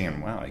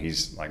seeing, wow,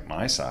 he's like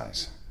my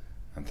size.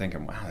 I'm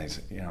thinking, wow,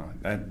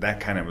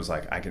 that kind of was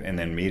like, and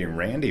then meeting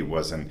Randy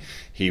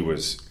he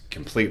was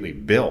completely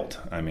built.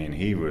 I mean,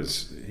 he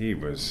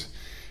was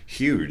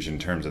huge in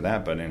terms of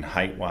that, but in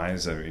height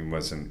wise, he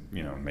wasn't,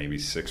 maybe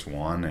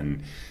 6'1",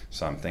 and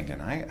so I'm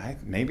thinking,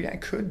 maybe I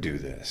could do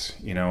this,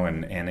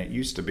 and it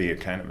used to be a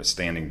kind of a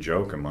standing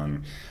joke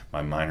among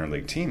my minor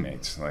league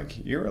teammates,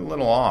 like, you're a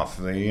little off,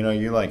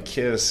 you like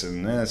Kiss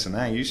and this and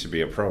that, you should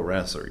be a pro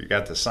wrestler, you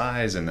got the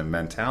size and the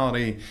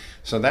mentality.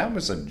 So that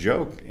was a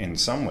joke in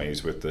some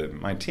ways with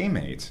my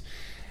teammates,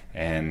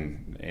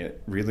 and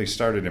it really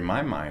started in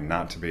my mind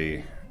not to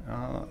be,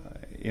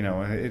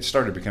 it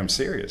started to become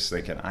serious,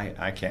 thinking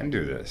I can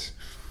do this.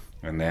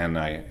 And then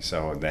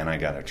I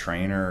got a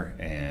trainer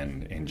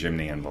in Jim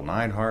the Anvil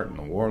Neidhart and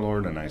the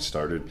Warlord, and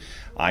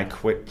I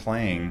quit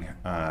playing.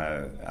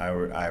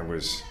 I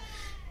was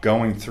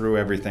going through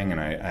everything, and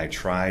I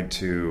tried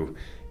to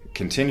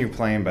continue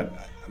playing, but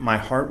my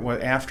heart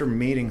was, after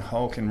meeting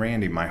Hulk and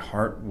Randy, my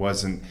heart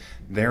wasn't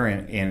there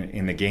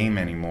in the game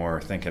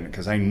anymore, thinking,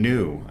 because I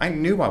knew I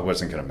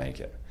wasn't going to make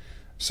it.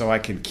 So I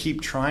could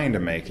keep trying to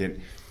make it,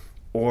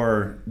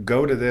 or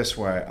go to this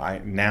where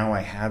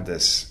I have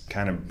this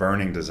kind of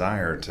burning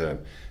desire to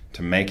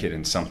make it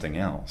in something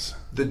else.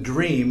 The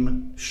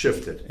dream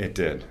shifted. It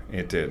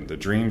did. The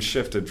dream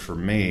shifted for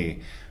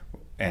me,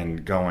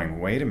 and going,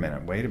 wait a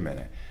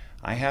minute.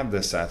 I have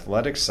this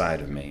athletic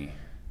side of me,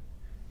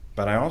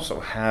 but I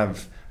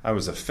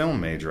was a film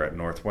major at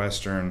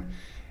Northwestern,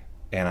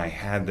 and I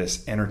had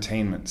this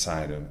entertainment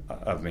side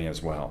of me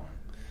as well.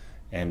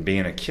 And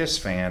being a Kiss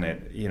fan,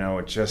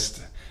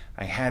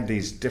 I had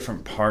these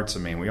different parts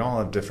of me. We all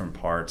have different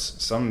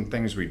parts. Some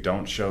things we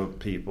don't show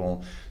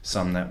people,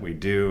 some that we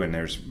do, and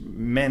there's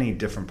many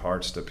different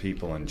parts to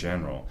people in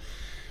general.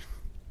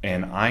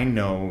 And I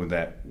know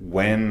that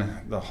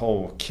when the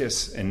whole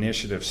Kiss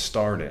initiative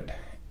started,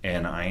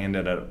 and I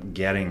ended up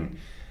getting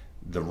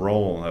the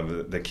role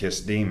of the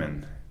Kiss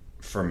Demon,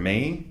 for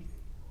me,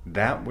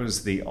 that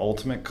was the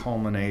ultimate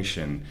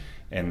culmination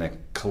and the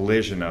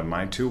collision of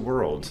my two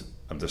worlds,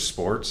 of the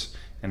sports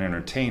and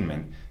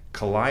entertainment,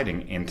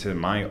 colliding into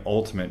my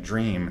ultimate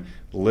dream.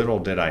 Little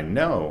did I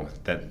know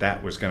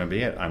that was going to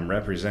be it. I'm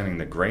representing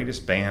the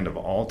greatest band of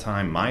all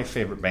time, my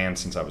favorite band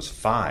since I was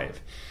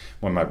 5,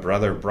 when my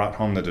brother brought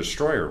home the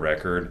Destroyer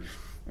record,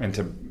 and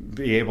to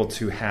be able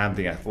to have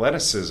the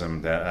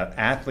athleticism, the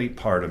athlete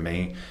part of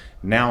me,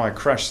 now I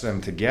crush them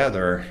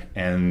together,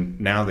 and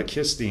now the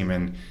Kiss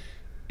Demon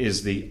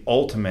is the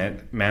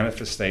ultimate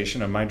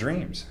manifestation of my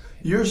dreams.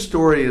 Your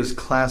story is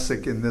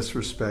classic in this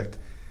respect.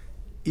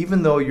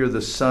 Even though you're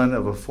the son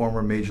of a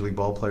former Major League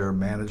ball player,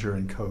 manager,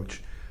 and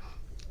coach,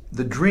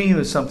 the dream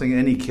is something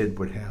any kid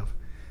would have.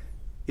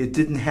 It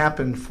didn't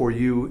happen for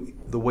you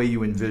the way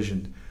you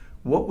envisioned.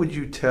 What would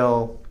you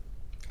tell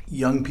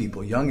young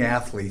people, young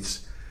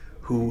athletes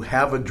who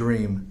have a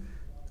dream?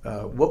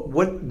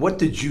 What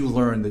did you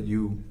learn that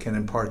you can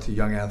impart to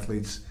young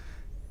athletes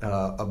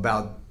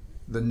about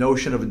the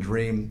notion of a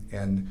dream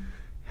and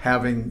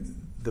having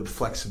the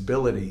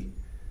flexibility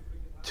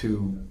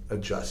to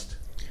adjust?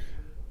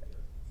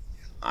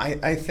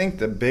 I think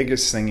the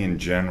biggest thing in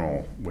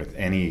general with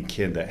any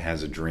kid that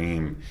has a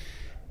dream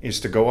is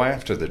to go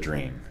after the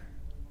dream.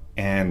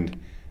 And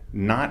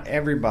not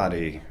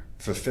everybody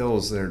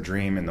fulfills their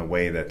dream in the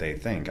way that they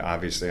think.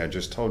 Obviously, I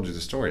just told you the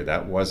story.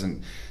 That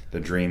wasn't the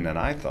dream that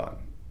I thought.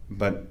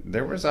 But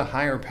there was a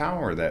higher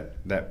power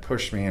that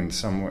pushed me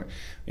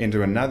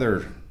into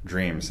another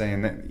dream,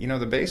 saying that,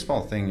 the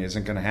baseball thing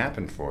isn't going to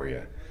happen for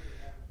you.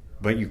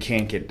 But you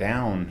can't get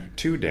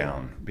too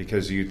down,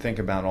 because you think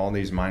about all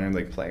these minor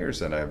league players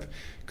that I've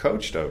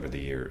coached over the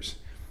years.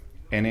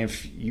 And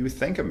if you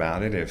think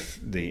about it, if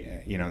the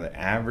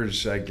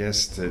average, I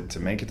guess, to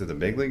make it to the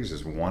big leagues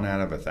is 1 out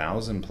of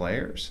 1,000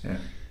 players,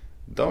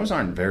 those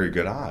aren't very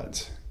good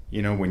odds.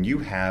 When you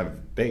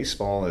have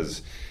baseball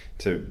as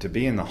to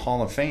be in the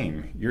Hall of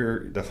Fame,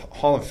 the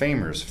Hall of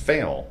Famers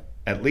fail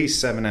at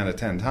least 7 out of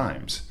 10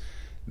 times.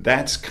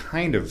 That's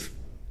kind of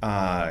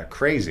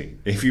crazy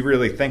if you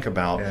really think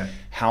about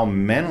how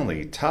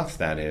mentally tough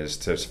that is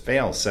to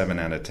fail 7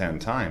 out of 10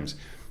 times.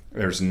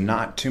 There's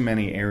not too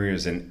many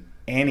areas in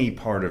any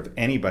part of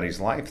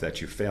anybody's life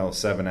that you fail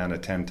 7 out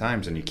of 10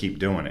 times and you keep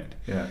doing it.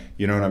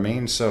 You know what I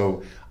mean?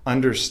 So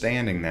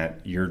understanding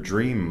that your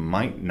dream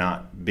might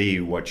not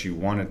be what you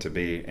want it to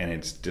be, and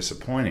it's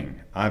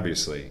disappointing,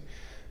 obviously,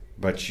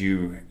 but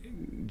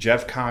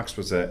Jeff Cox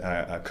was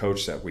a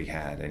coach that we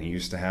had, and he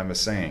used to have a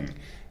saying,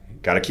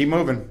 gotta keep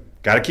moving.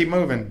 Got to keep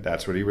moving.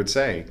 That's what he would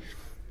say.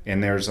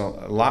 And there's a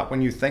lot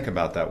when you think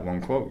about that one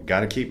quote.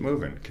 Got to keep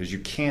moving, because you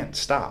can't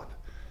stop.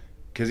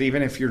 Because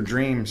even if your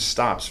dream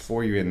stops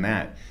for you in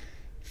that,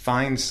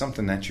 find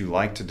something that you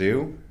like to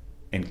do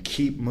and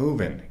keep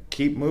moving.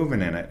 Keep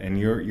moving in it, and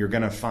you're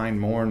going to find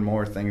more and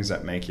more things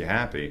that make you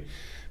happy.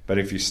 But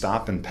if you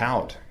stop and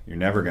pout, you're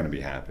never going to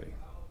be happy.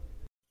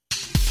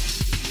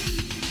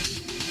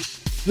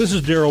 This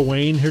is Daryl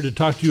Wayne, here to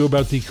talk to you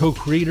about the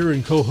co-creator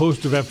and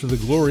co-host of After the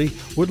Glory,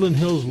 Woodland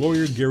Hills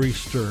lawyer Gary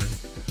Stern.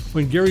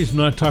 When Gary's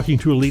not talking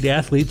to elite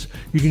athletes,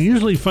 you can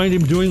usually find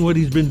him doing what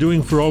he's been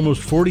doing for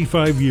almost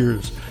 45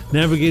 years,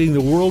 navigating the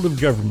world of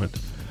government.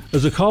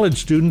 As a college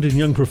student and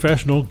young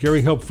professional,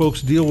 Gary helped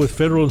folks deal with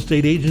federal and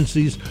state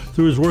agencies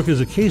through his work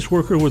as a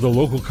caseworker with a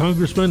local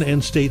congressman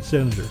and state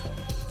senator.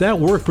 That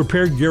work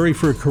prepared Gary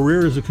for a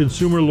career as a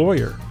consumer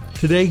lawyer.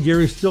 Today,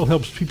 Gary still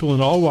helps people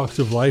in all walks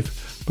of life,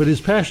 but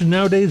his passion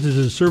nowadays is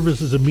his service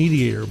as a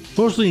mediator,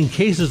 mostly in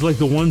cases like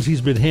the ones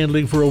he's been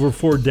handling for over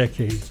 4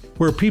 decades,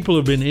 where people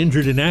have been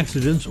injured in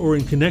accidents or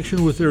in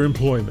connection with their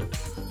employment.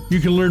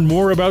 You can learn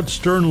more about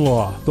Stern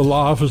Law, the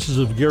law offices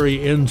of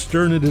Gary N.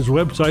 Stern, at his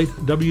website,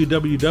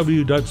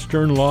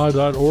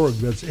 www.sternlaw.org.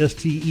 That's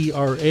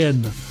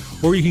STERN.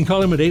 or you can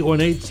call him at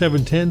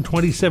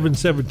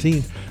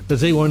 818-710-2717.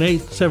 That's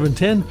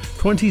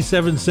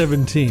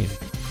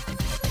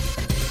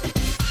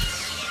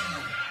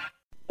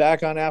 818-710-2717.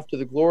 Back on After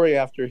the Glory,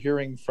 after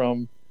hearing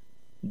from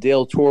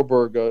Dale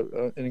Torberg,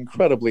 an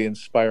incredibly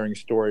inspiring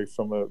story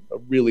from a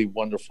really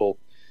wonderful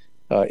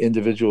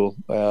individual,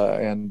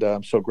 and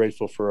I'm so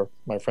grateful for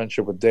my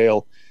friendship with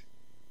Dale.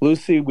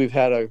 Lucy, we've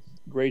had a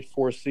great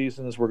 4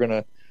 seasons. We're going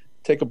to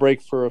take a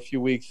break for a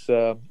few weeks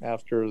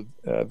after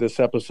this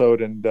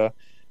episode and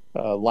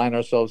line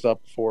ourselves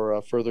up for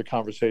further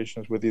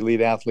conversations with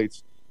elite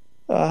athletes.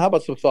 How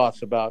about some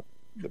thoughts about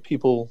the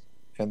people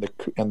and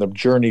the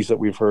journeys that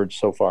we've heard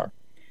so far?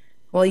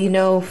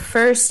 Well,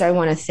 first I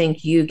want to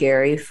thank you,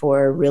 Gary,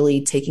 for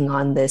really taking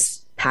on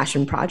this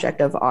passion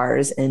project of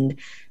ours and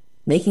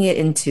making it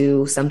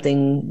into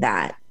something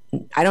that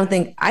I don't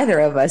think either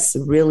of us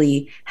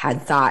really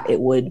had thought it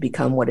would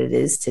become what it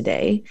is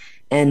today,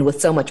 and with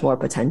so much more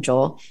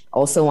potential.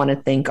 Also want to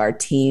thank our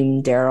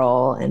team,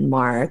 Daryl and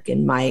Mark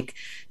and Mike,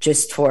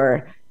 just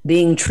for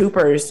being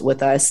troopers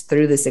with us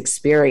through this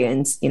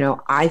experience.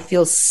 I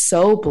feel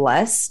so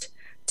blessed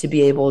to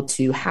be able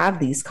to have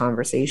these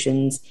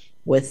conversations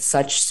with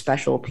such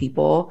special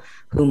people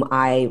whom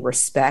I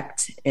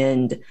respect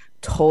and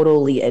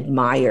totally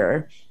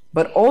admire,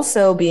 but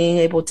also being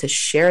able to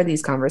share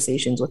these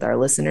conversations with our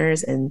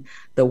listeners and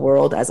the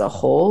world as a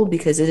whole,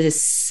 because it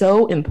is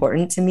so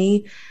important to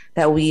me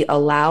that we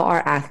allow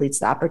our athletes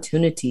the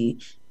opportunity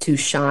to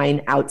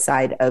shine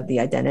outside of the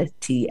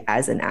identity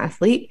as an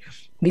athlete,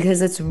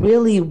 because it's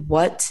really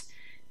what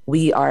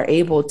we are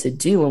able to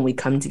do when we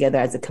come together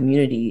as a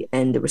community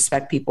and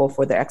respect people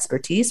for their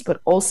expertise,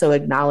 but also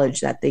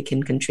acknowledge that they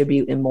can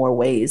contribute in more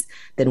ways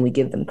than we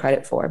give them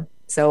credit for.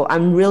 So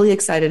I'm really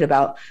excited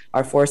about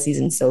our 4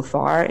 seasons so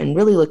far and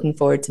really looking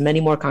forward to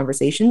many more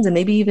conversations and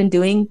maybe even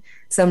doing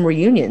some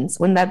reunions.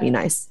 Wouldn't that be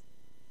nice?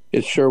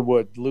 It sure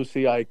would.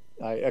 Lucy, I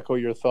echo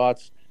your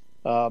thoughts.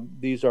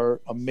 These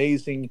are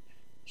amazing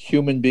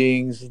human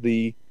beings.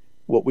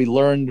 What we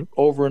learned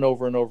over and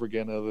over and over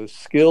again are the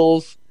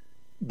skills,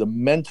 the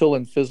mental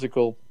and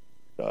physical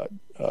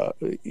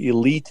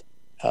elite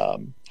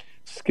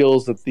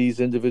skills that these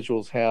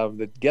individuals have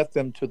that get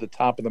them to the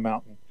top of the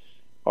mountain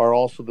are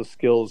also the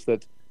skills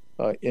that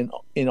in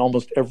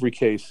almost every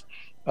case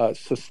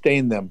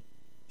sustain them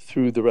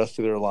through the rest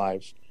of their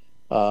lives.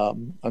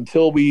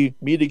 Until we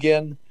meet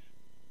again,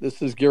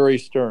 this is Gary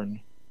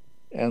Stern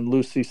and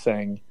Lucy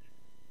Tseng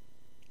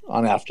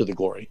on After the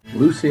Glory.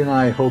 Lucy and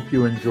I hope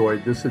you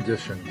enjoyed this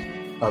edition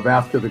of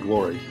After the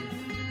Glory.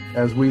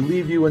 As we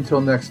leave you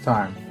until next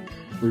time,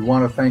 we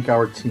want to thank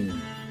our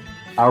team,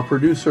 our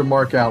producer,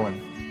 Mark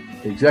Allen,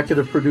 the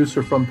executive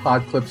producer from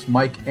Podclips,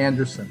 Mike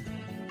Anderson,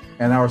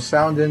 and our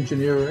sound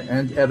engineer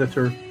and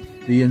editor,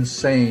 the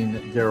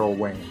insane Daryl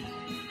Wayne.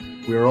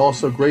 We are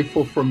also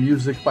grateful for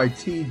music by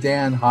T.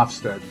 Dan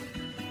Hofstad.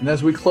 And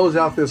as we close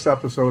out this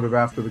episode of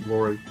After the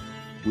Glory,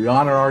 we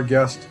honor our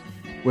guest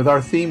with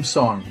our theme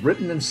song,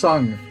 written and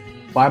sung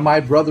by my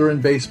brother in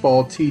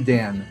baseball, T.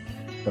 Dan,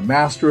 the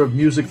master of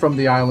music from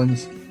the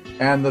islands,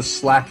 and the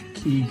slack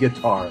key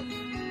guitar.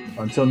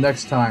 Until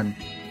next time,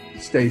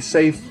 stay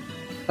safe,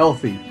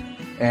 healthy,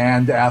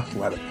 and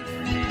athletic.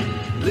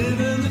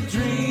 Living the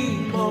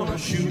dream on a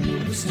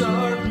shooting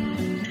star.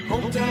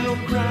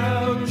 Hometown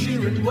crowd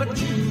cheering what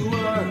you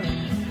are.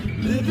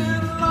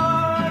 Living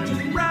large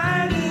and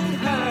riding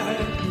high.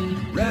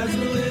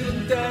 Razzling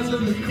and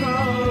dazzling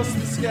across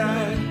the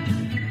sky.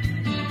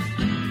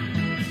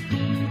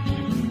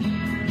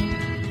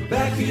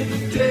 Back in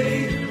the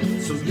day,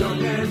 so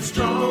young and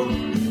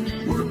strong.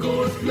 Work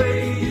or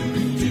play, you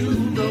can do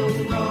no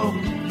wrong.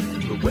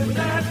 But when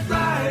that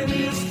ride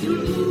is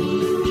through,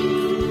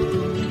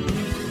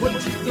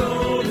 what you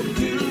gonna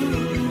do?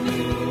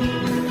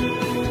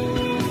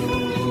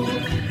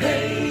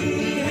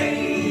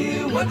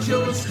 Hey, what's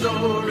your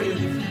story?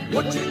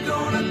 What you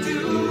gonna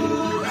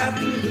do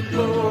after the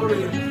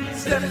glory?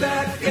 Step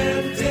back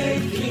and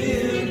take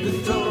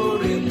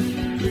inventory.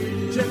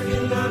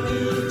 Checking out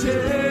new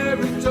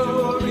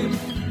territory.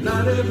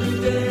 Not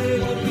every day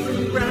will be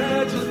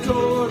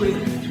congratulatory.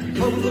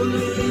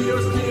 Hopefully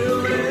you're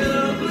still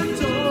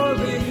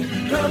ambulatory.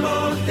 Come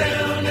on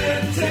down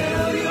and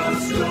tell your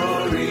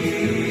story.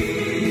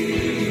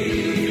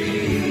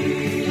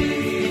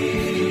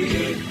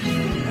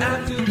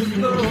 After the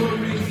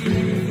glory.